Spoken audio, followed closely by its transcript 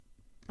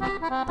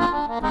Good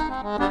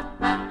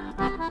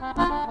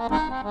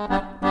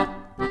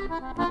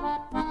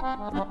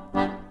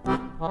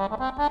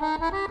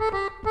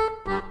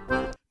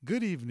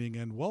evening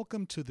and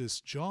welcome to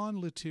this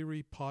John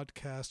Lettieri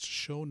podcast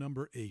show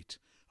number 8.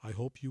 I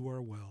hope you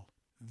are well.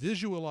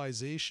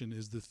 Visualization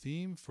is the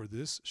theme for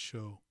this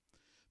show.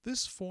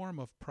 This form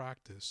of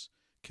practice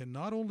can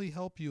not only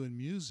help you in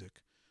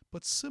music,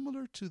 but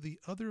similar to the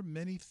other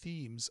many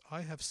themes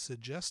I have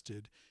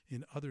suggested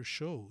in other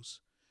shows,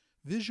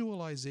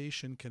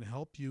 visualization can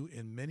help you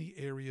in many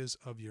areas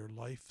of your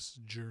life's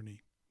journey.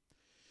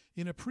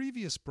 In a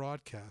previous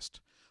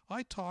broadcast,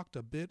 I talked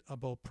a bit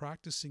about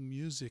practicing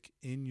music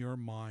in your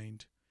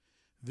mind.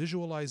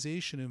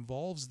 Visualization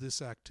involves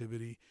this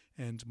activity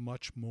and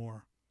much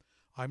more.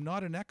 I'm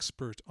not an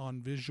expert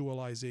on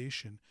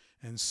visualization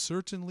and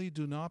certainly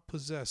do not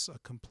possess a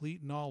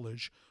complete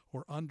knowledge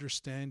or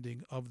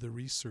understanding of the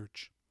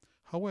research.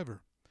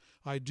 However,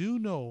 I do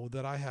know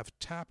that I have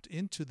tapped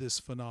into this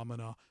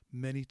phenomena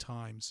many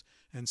times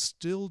and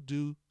still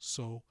do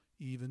so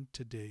even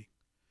today.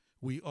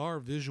 We are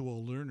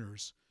visual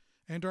learners,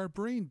 and our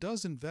brain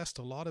does invest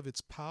a lot of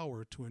its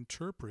power to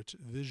interpret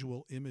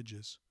visual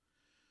images.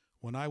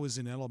 When I was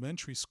in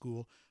elementary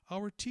school,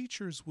 our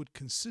teachers would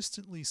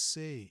consistently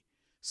say,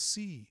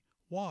 see,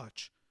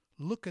 watch,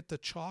 look at the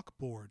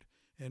chalkboard,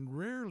 and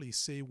rarely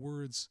say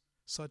words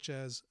such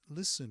as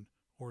listen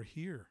or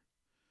hear.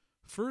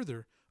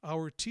 Further,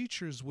 our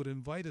teachers would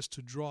invite us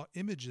to draw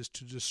images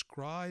to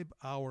describe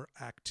our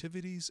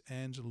activities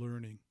and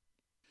learning.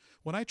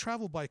 When I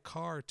travel by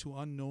car to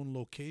unknown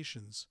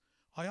locations,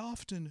 I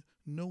often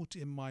note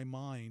in my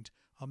mind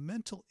a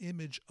mental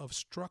image of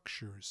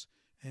structures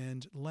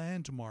and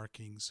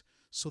landmarkings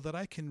so that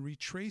I can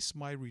retrace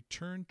my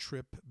return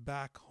trip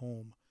back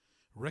home,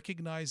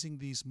 recognizing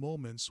these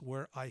moments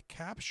where I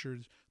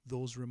captured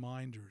those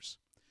reminders.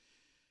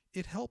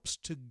 It helps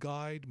to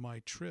guide my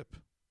trip.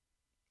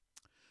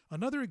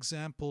 Another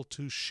example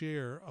to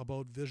share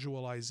about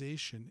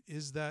visualization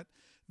is that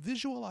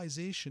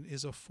visualization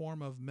is a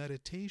form of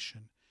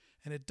meditation,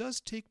 and it does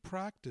take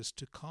practice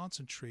to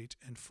concentrate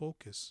and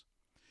focus.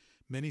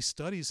 Many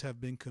studies have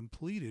been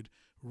completed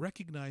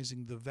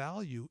recognizing the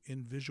value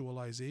in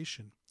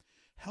visualization,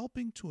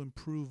 helping to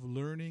improve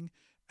learning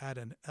at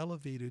an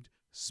elevated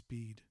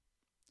speed.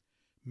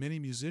 Many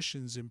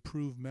musicians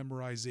improve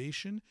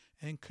memorization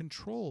and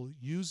control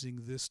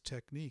using this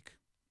technique.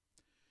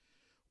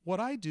 What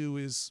I do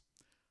is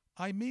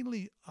I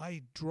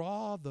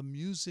draw the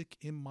music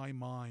in my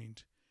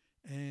mind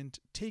and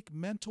take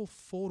mental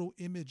photo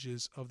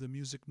images of the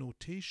music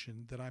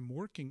notation that I'm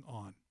working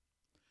on.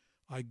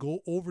 I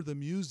go over the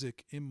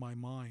music in my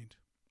mind.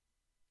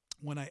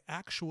 When I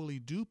actually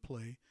do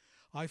play,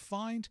 I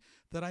find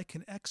that I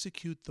can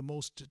execute the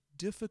most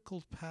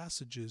difficult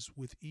passages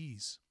with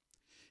ease.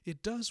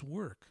 It does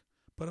work,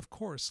 but of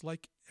course,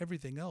 like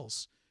everything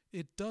else,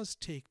 it does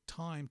take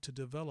time to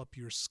develop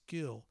your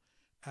skill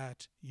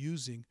at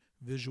using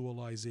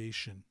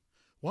visualization.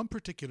 One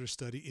particular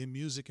study in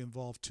music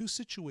involved two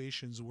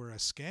situations where a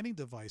scanning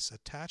device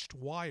attached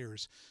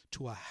wires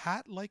to a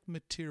hat-like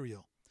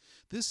material.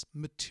 This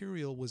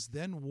material was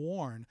then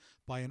worn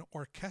by an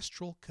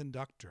orchestral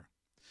conductor.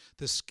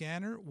 The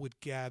scanner would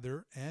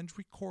gather and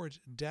record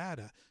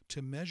data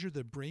to measure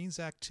the brain's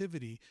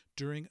activity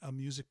during a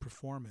music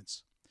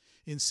performance.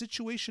 In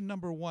situation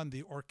number 1,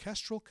 the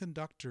orchestral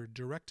conductor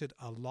directed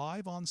a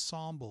live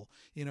ensemble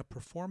in a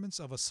performance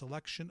of a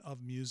selection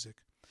of music.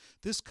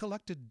 This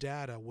collected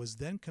data was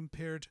then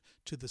compared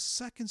to the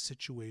second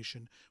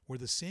situation where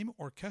the same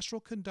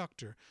orchestral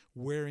conductor,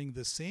 wearing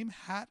the same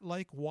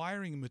hat-like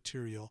wiring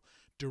material,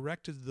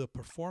 directed the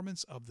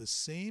performance of the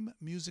same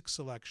music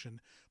selection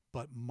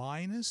but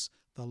minus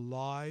the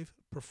live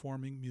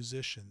performing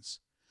musicians.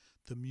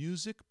 The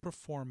music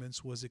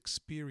performance was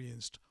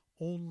experienced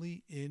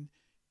only in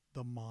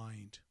the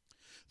mind.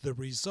 The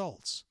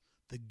results,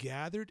 the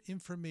gathered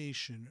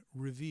information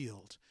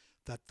revealed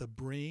that the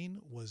brain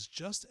was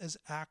just as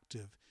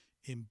active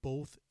in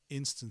both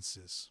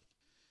instances.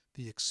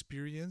 The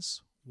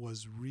experience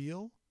was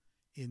real,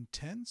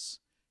 intense,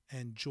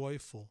 and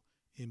joyful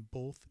in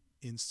both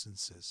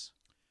instances.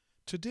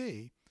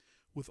 Today,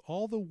 with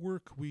all the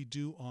work we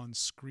do on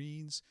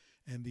screens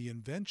and the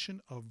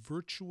invention of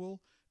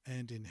virtual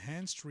and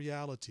enhanced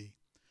reality,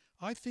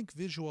 I think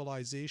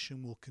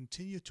visualization will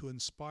continue to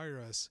inspire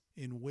us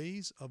in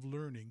ways of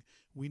learning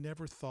we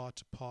never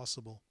thought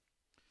possible.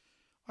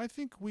 I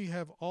think we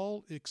have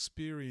all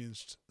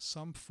experienced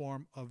some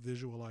form of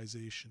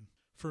visualization.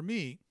 For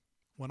me,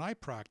 when I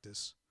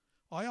practice,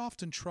 I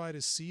often try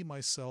to see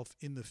myself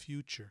in the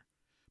future,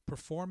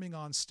 performing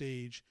on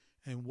stage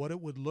and what it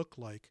would look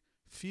like,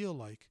 feel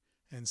like,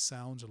 and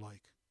sound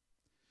like.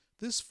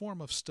 This form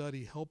of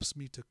study helps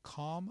me to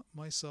calm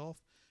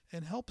myself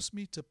and helps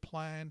me to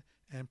plan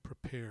and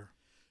prepare.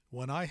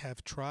 When I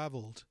have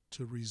traveled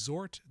to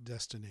resort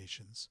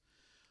destinations,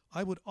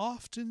 I would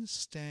often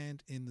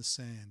stand in the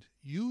sand,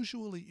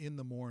 usually in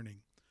the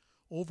morning,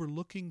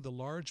 overlooking the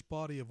large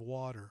body of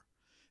water,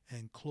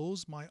 and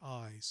close my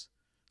eyes,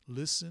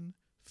 listen,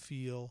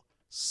 feel,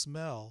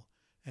 smell,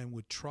 and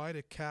would try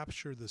to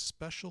capture the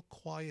special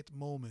quiet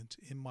moment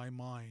in my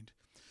mind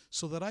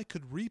so that I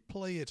could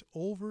replay it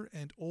over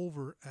and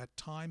over at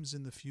times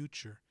in the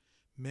future,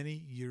 many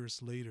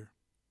years later.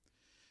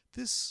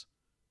 This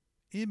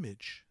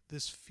image,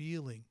 this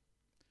feeling,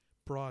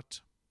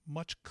 brought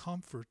much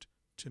comfort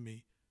to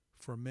me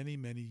for many,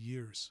 many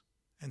years,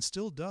 and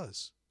still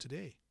does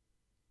today.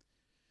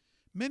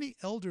 Many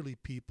elderly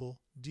people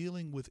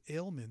dealing with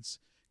ailments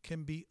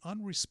can be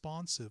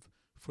unresponsive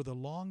for the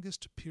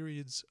longest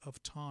periods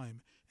of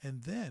time,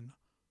 and then,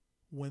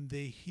 when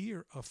they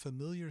hear a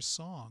familiar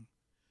song,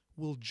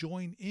 will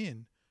join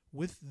in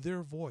with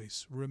their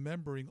voice,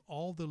 remembering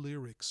all the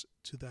lyrics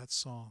to that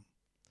song.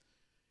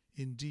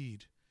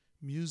 Indeed,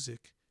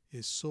 music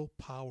is so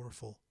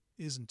powerful,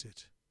 isn't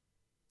it?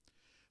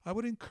 I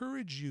would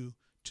encourage you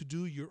to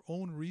do your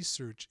own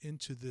research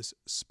into this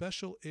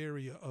special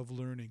area of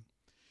learning,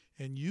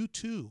 and you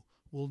too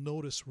will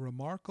notice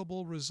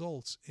remarkable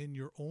results in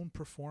your own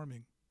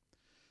performing.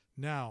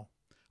 Now,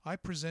 I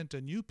present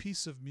a new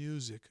piece of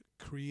music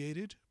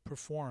created,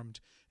 performed,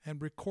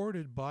 and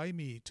recorded by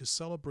me to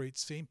celebrate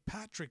St.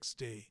 Patrick's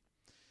Day.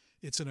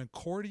 It's an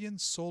accordion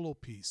solo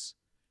piece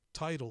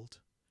titled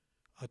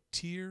A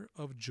Tear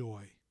of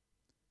Joy.